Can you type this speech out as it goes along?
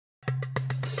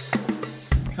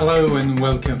Hello and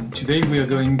welcome. Today we are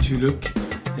going to look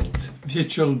at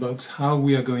VirtualBox, how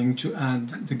we are going to add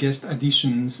the guest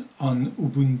additions on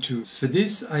Ubuntu. For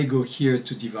this I go here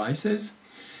to Devices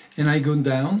and I go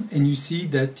down and you see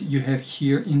that you have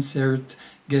here Insert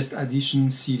Guest Addition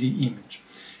CD Image.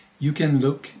 You can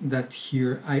look that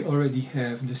here I already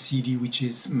have the CD which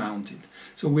is mounted.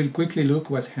 So we'll quickly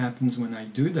look what happens when I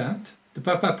do that. The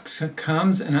pop-up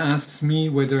comes and asks me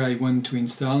whether I want to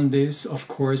install this. Of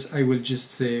course, I will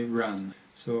just say run.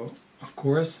 So, of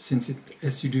course, since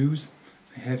it's adduse,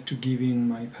 I have to give in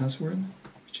my password,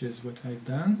 which is what I've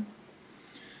done.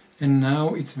 And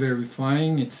now it's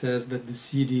verifying. It says that the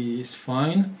CD is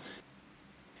fine.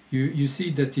 You see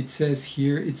that it says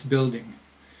here it's building.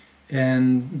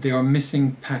 And they are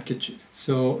missing packages.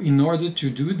 So in order to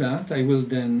do that, I will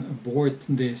then abort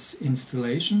this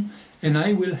installation and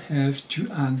I will have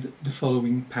to add the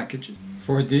following packages.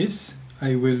 For this,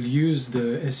 I will use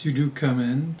the sudo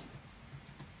command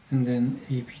and then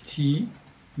apt,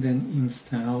 then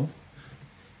install,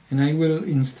 and I will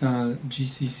install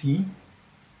gcc,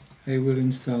 I will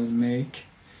install make,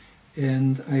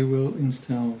 and I will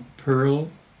install perl,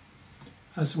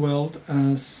 as well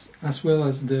as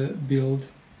the build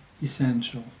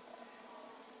essential.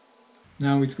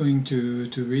 Now it's going to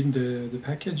read the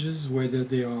packages, whether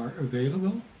they are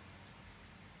available.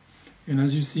 And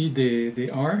as you see, they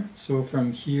are. So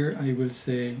from here I will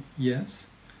say yes.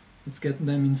 Let's get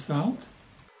them installed.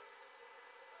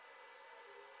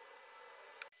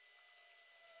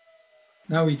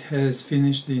 Now it has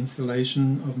finished the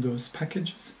installation of those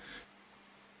packages.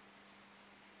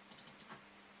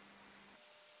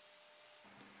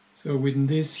 So with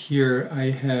this here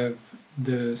I have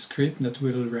the script that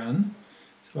will run.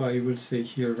 So I will say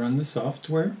here run the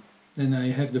software. Then I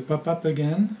have the pop-up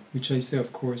again, which I say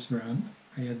of course run.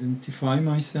 I identify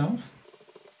myself.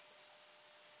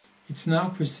 It's now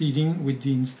proceeding with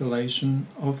the installation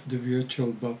of the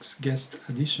VirtualBox guest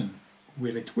addition.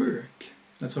 Will it work?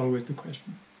 That's always the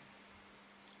question.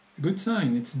 A good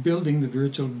sign, it's building the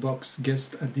VirtualBox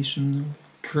guest additional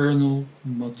kernel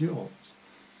modules.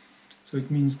 So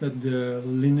it means that the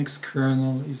Linux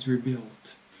kernel is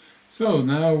rebuilt. So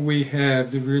now we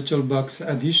have the VirtualBox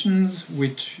additions,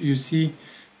 which you see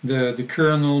the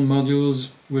kernel modules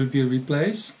will be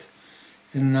replaced.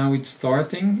 And now it's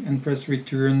starting, and press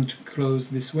return to close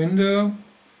this window,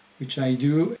 which I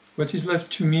do. What is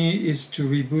left to me is to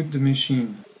reboot the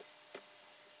machine.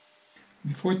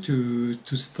 Before to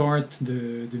start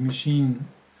the machine,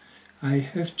 I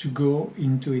have to go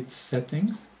into its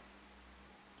settings.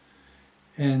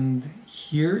 And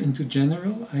here into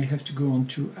general I have to go on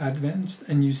to advanced,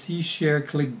 and you see share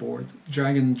clipboard,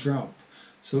 drag and drop.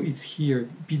 So it's here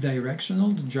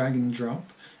bidirectional, the drag and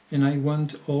drop, and I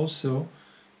want also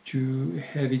to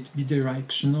have it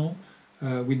bidirectional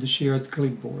with the shared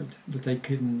clipboard, that I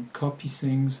can copy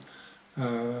things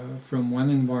from one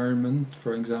environment,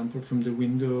 for example from the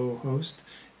Windows host,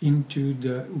 into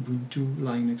the Ubuntu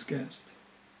Linux guest.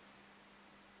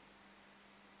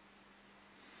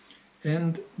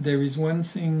 And there is one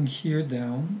thing here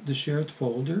down, the shared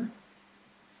folder,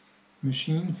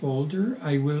 machine folder.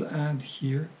 I will add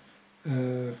here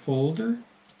a folder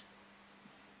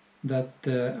that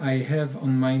I have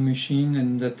on my machine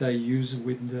and that I use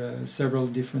with several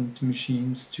different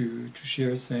machines to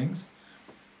share things.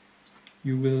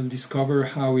 You will discover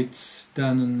how it's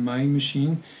done on my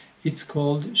machine. It's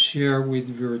called Share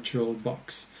with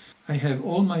VirtualBox. I have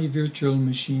all my virtual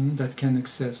machine that can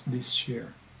access this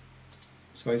share.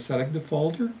 So I select the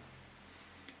folder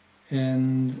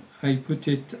and I put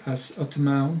it as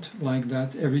auto-mount like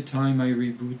that. Every time I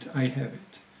reboot I have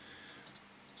it.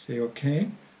 Say OK.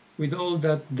 With all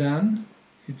that done,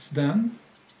 it's done.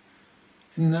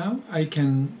 And now I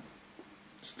can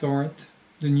start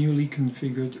the newly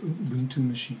configured Ubuntu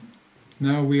machine.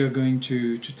 Now we are going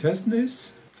to test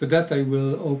this. For that I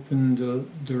will open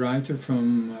the writer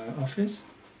from Office.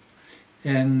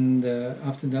 And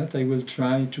after that I will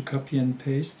try to copy and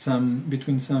paste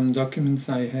between some documents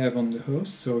I have on the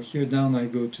host. So here down I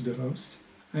go to the host.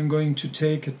 I'm going to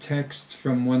take a text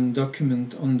from one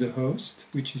document on the host,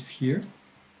 which is here.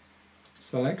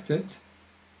 Select it,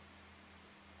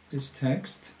 this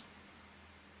text,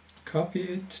 copy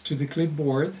it to the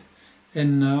clipboard,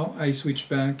 and now I switch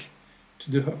back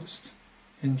to the host.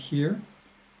 And here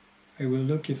I will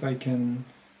look if I can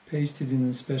paste it in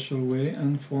a special way,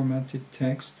 unformatted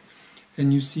text,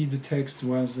 and you see the text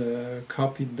was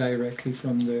copied directly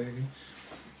from the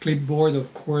clipboard.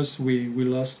 Of course we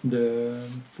lost the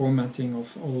formatting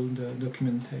of all the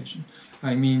documentation.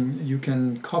 I mean, you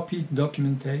can copy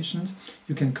documentations,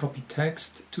 you can copy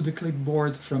text to the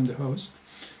clipboard from the host,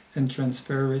 and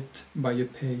transfer it by a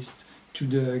paste to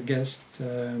the guest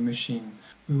machine.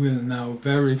 We will now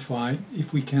verify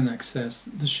if we can access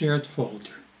the shared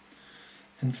folder.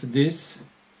 And for this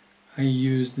I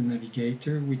use the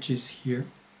navigator, which is here,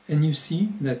 and you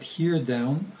see that here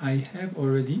down I have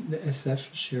already the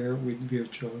SF share with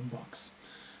VirtualBox.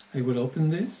 I will open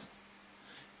this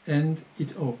and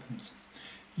it opens.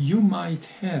 You might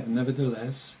have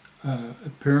nevertheless a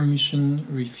permission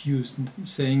refused,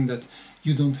 saying that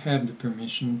you don't have the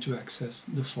permission to access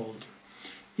the folder.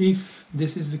 If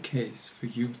this is the case for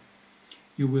you,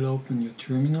 you will open your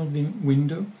terminal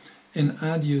window and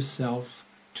add yourself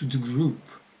to the group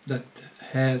that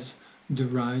has the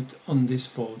right on this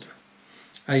folder.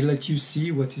 I let you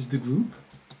see what is the group.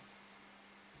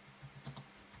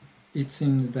 It's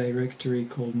in the directory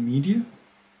called media,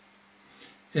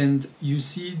 and you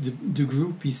see the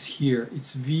group is here.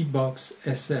 It's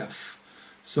vboxsf.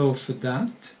 So for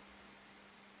that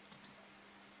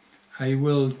I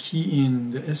will key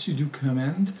in the sudo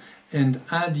command and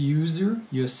add user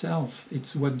yourself.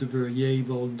 It's what the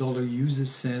variable $user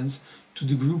says to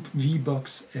the group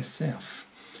vboxsf.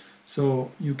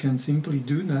 So you can simply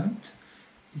do that.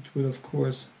 It will of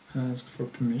course ask for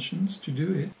permissions to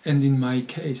do it. And in my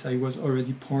case I was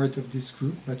already part of this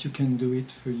group, but you can do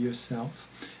it for yourself.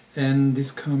 And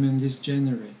this command is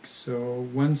generic. So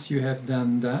once you have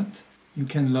done that, you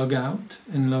can log out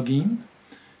and log in.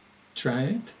 Try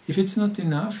it. If it's not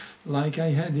enough, like I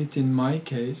had it in my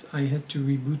case, I had to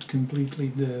reboot completely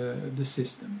the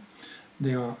system.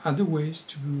 There are other ways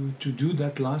to do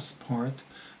that last part,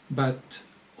 but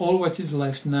all what is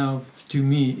left now to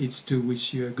me is to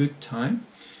wish you a good time.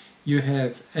 You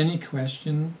have any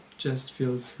question, just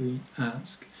feel free to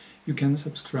ask. You can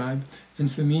subscribe, and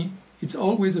for me it's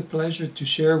always a pleasure to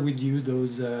share with you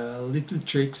those little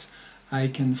tricks I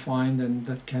can find and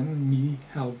that can be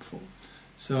helpful.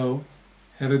 So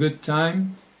have a good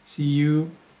time. See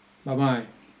you. Bye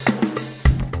bye.